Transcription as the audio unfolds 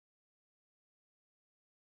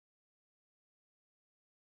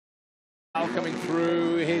coming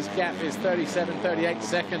through. His gap is 37, 38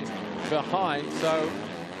 seconds behind. So,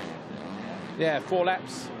 yeah, 4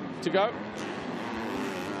 laps to go.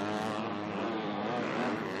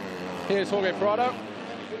 Here's Jorge Prado.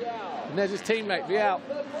 And there's his teammate, Vialle.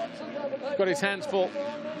 Got his hands full.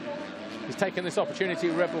 He's taken this opportunity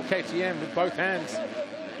with Red Bull KTM with both hands.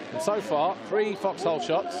 And so far, 3 foxhole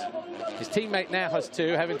shots. His teammate now has 2,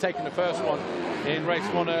 having taken the first one in race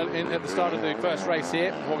 1 at the start of the first race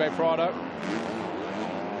here, Jorge Prado.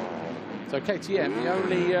 So KTM, the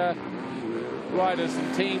only riders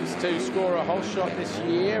and teams to score a whole shot this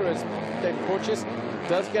year, as Davy Pootjes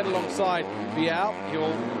does get alongside Vialle.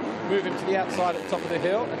 He'll move him to the outside at the top of the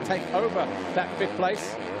hill and take over that 5th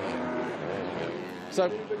place. So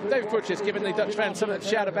Davy Pootjes giving the Dutch fans something to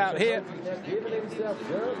shout about here. I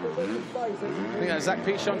think that's Zach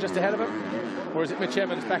Pichon just ahead of him. Or is it Mitch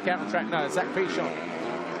Evans back out on track? No, it's Zach Pichon.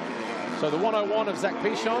 So the 101 of Zach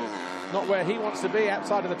Pichon, not where he wants to be,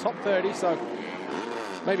 outside of the top 30. So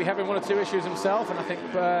maybe having 1 or 2 issues himself. And I think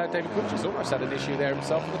Davy Pootjes almost had an issue there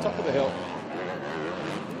himself at the top of the hill.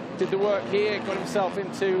 Did the work here, got himself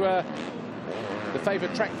into the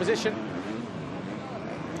favoured track position.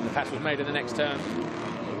 The pass was made in the next turn.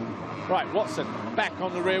 Right, Watson back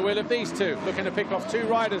on the rear wheel of these 2, looking to pick off 2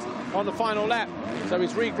 riders on the final lap. So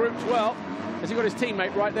he's regrouped well. Has he got his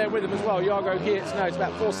teammate right there with him as well? Jago Geerts, no, it's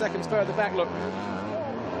about 4 seconds further back, look,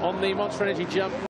 on the Monster Energy jump.